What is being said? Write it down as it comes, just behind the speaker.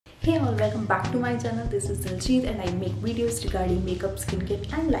Hey all, welcome back to my channel. This is Daljeet and I make videos regarding makeup,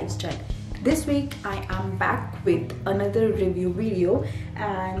 skincare and lifestyle. This week I am back with another review video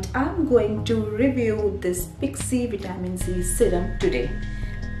and I'm going to review this Pixi Vitamin C Serum today.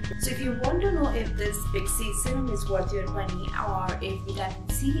 So if you want to know if this Pixi Serum is worth your money or if Vitamin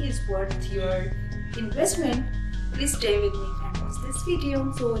C is worth your investment, please stay with me and watch this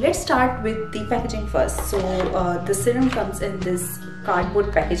video. So let's start with the packaging first. So the serum comes in this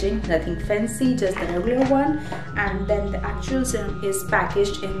cardboard packaging, nothing fancy, just the regular one, and then the actual serum is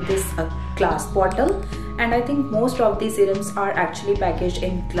packaged in this glass bottle. And I think most of these serums are actually packaged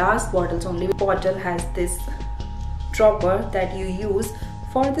in glass bottles. Only bottle has this dropper that you use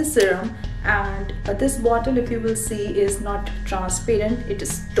for the serum, and this bottle, if you will see, is not transparent, it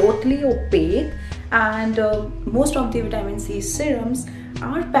is totally opaque. And most of the vitamin C serums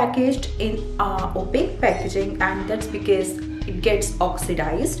are packaged in opaque packaging, and that's because it gets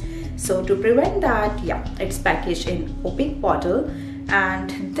oxidized. So to prevent that, yeah, it's packaged in opaque bottle.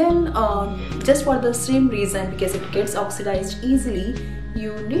 And then just for the same reason, because it gets oxidized easily,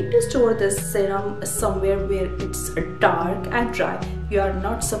 you need to store this serum somewhere where it's dark and dry. You are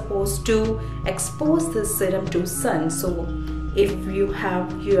not supposed to expose this serum to sun. So if you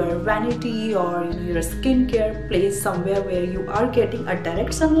have your vanity or your skincare placed somewhere where you are getting a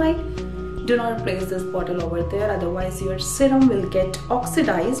direct sunlight, do not place this bottle over there, otherwise your serum will get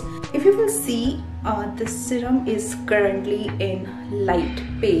oxidized. If you will see, this serum is currently in light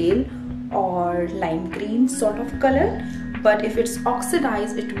pale or lime green sort of color, but if it's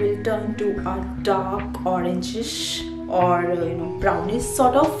oxidized it will turn to a dark orangish or brownish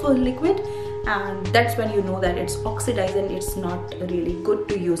sort of liquid, and that's when you know that it's oxidized and it's not really good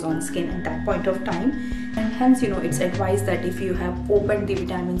to use on skin at that point of time. And hence, it's advised that if you have opened the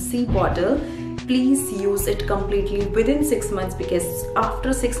vitamin C bottle, please use it completely within 6 months, because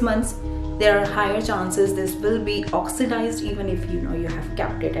after 6 months there are higher chances this will be oxidized, even if you have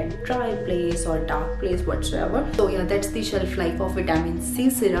kept it at dry place or dark place whatsoever. So yeah, that's the shelf life of vitamin C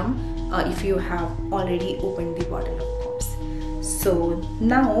serum if you have already opened the bottle, of course. So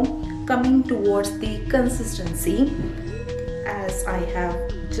now coming towards the consistency, as I have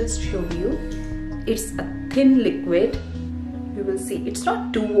just showed you, it's a thin liquid. You will see it's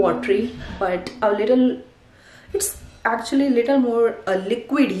not too watery, but it's actually a little more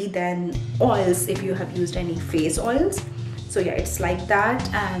liquidy than oils if you have used any face oils. So yeah, it's like that.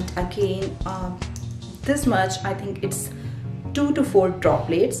 And again, this much, I think it's 2 to 4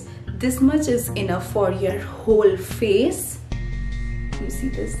 droplets. This much is enough for your whole face. You see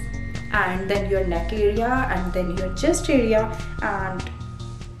this? And then your neck area, and then your chest area. And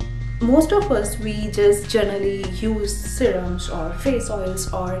most of us, we just generally use serums or face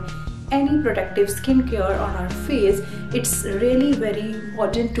oils or any protective skincare on our face. It's really very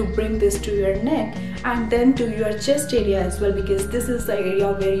important to bring this to your neck and then to your chest area as well, because this is the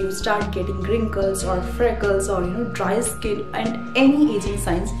area where you start getting wrinkles or freckles or dry skin and any aging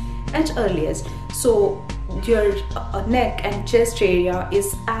signs at earliest. So your neck and chest area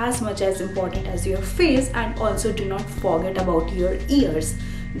is as much as important as your face. And also do not forget about your ears.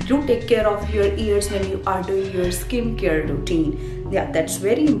 Do take care of your ears when you are doing your skincare routine. Yeah, that's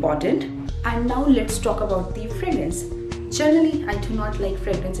very important. And now let's talk about the fragrance. Generally, I do not like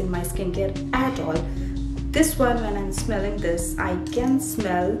fragrance in my skincare at all. This one, when I'm smelling this, I can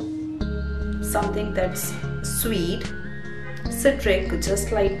smell something that's sweet, citric,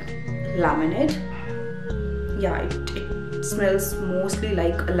 just like laminate. Yeah, it smells mostly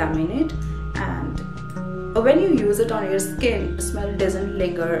like a laminate, and when you use it on your skin, smell doesn't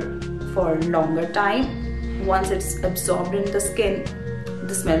linger for a longer time. Once it's absorbed in the skin,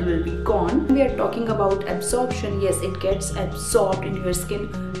 the smell will be gone. We are talking about absorption. Yes, it gets absorbed in your skin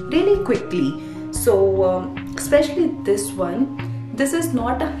really quickly. So especially this one, this is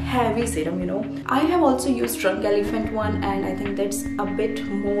not a heavy serum. I have also used Drunk Elephant one, and I think that's a bit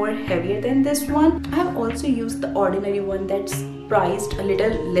more heavier than this one. I have also used the ordinary one that's priced a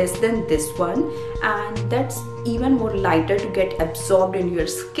little less than this one, and that's even more lighter to get absorbed in your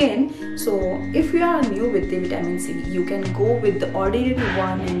skin. So if you are new with the vitamin C, you can go with the ordinary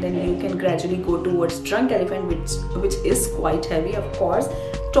one, and then you can gradually go towards Drunk Elephant, which is quite heavy, of course.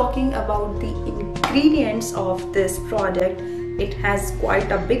 Talking about the ingredients of this product, it has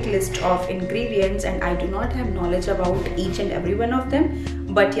quite a big list of ingredients, and I do not have knowledge about each and every one of them.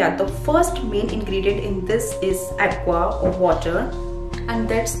 But yeah, the first main ingredient in this is aqua or water, and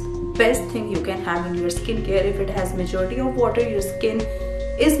that's the best thing you can have in your skincare. If it has majority of water, your skin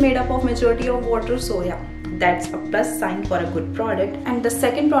is made up of majority of water. So yeah, that's a plus sign for a good product. And the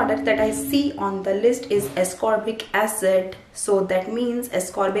second product that I see on the list is ascorbic acid. So that means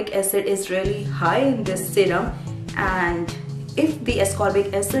ascorbic acid is really high in this serum, and if the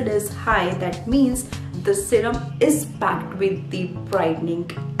ascorbic acid is high, that means the serum is packed with the brightening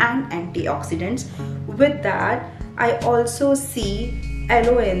and antioxidants. With that, I also see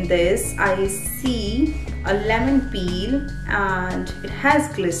aloe in this. I see a lemon peel, and it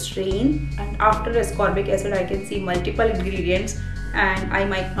has glycerine, and after ascorbic acid I can see multiple ingredients, and I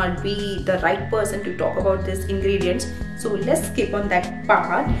might not be the right person to talk about these ingredients, so let's skip on that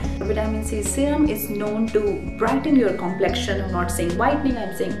part. Vitamin C serum is known to brighten your complexion. I'm not saying whitening,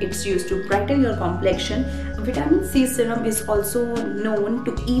 I'm saying it's used to brighten your complexion. Vitamin C serum is also known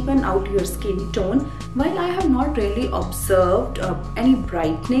to even out your skin tone. While I have not really observed any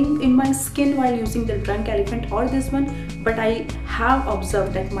brightening in my skin while using the Drunk Elephant or this one, but I have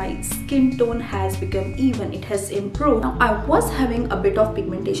observed that my skin tone has become even, it has improved. Now, I was having a bit of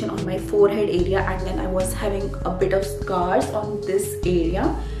pigmentation on my forehead area, and then I was having a bit of scars on this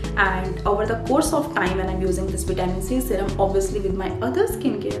area, and over the course of time when I'm using this vitamin C serum, obviously with my other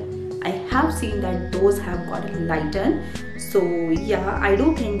skincare, I have seen that those have gotten lightened. So yeah, I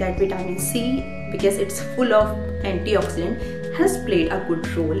do think that vitamin C, because it's full of antioxidant, has played a good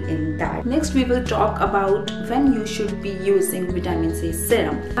role in that. Next, we will talk about when you should be using vitamin C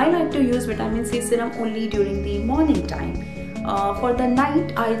serum. I like to use vitamin C serum only during the morning time. For the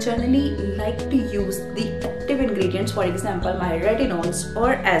night, I generally like to use the active ingredients, for example my retinols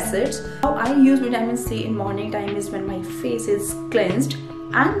or acids. How I use vitamin C in morning time is when my face is cleansed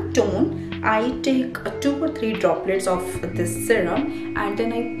and toned. I take 2 or 3 droplets of this serum, and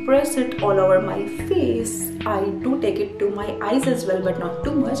then I press it all over my face. I do take it to my eyes as well, but not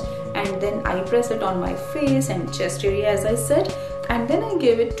too much, and then I press it on my face and chest area as I said, and then I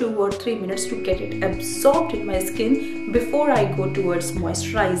give it 2 or 3 minutes to get it absorbed in my skin before I go towards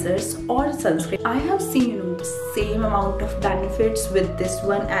moisturizers or sunscreen. I have seen the same amount of benefits with this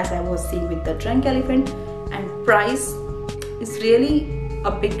one as I was seeing with the Drunk Elephant, and price is really a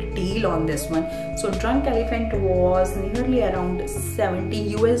big deal on this one. So Drunk Elephant was nearly around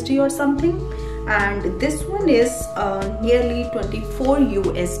 70 USD or something, and this one is nearly 24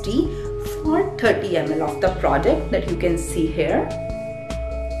 USD for 30 ml of the product that you can see here.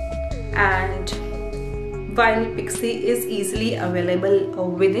 And while Pixi is easily available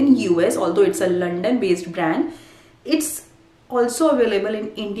within US, although it's a London based brand, it's also available in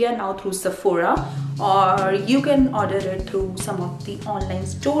India now through Sephora, or you can order it through some of the online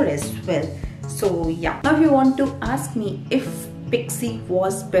store as well. So yeah, now if you want to ask me if Pixi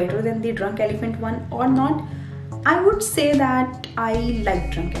was better than the Drunk Elephant one or not, I would say that I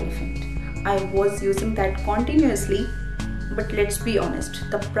like Drunk Elephant. I was using that continuously, but let's be honest,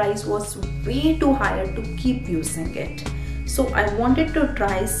 the price was way too higher to keep using it. So I wanted to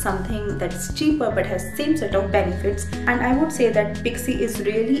try something that's cheaper but has same set of benefits, and I would say that Pixi is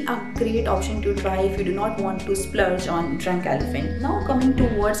really a great option to try if you do not want to splurge on Drunk Elephant. Now coming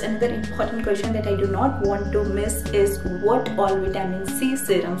towards another important question that I do not want to miss is what all vitamin C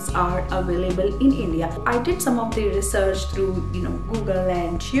serums are available in India. I did some of the research through Google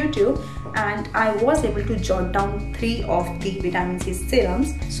and YouTube, and I was able to jot down 3 of the vitamin C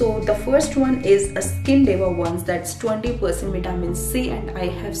serums. So the first one is a Skin Deva ones, that's 20% vitamin C, and I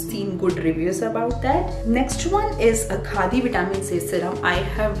have seen good reviews about that. Next one is a Khadi vitamin C serum. I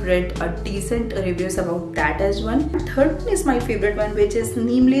have read a decent reviews about that as well. Third one is my favorite one, which is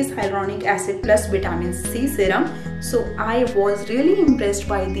neem leaf hyaluronic acid plus vitamin C serum. So I was really impressed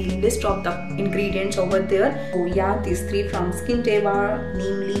by the list of the ingredients over there. So yeah, these 3 from Skin Deva,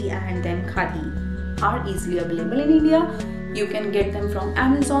 neem leaf and then Khadi are easily available in India. You can get them from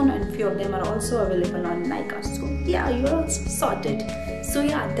Amazon, and few of them are also available on Nykaa. So yeah, you're all sorted. So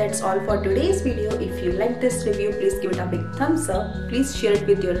yeah, that's all for today's video. If you like this review, please give it a big thumbs up. Please share it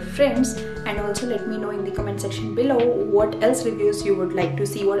with your friends, and also let me know in the comment section below what else reviews you would like to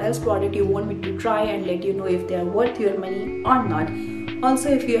see, what else product you want me to try, and let you know if they are worth your money or not. Also,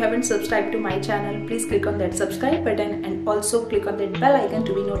 if you haven't subscribed to my channel, please click on that subscribe button and also click on that bell icon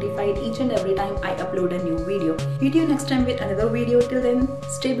to be notified each and every time I upload a new video. Meet you next time with another video. Till then,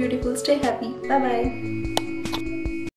 stay beautiful, stay happy. Bye bye.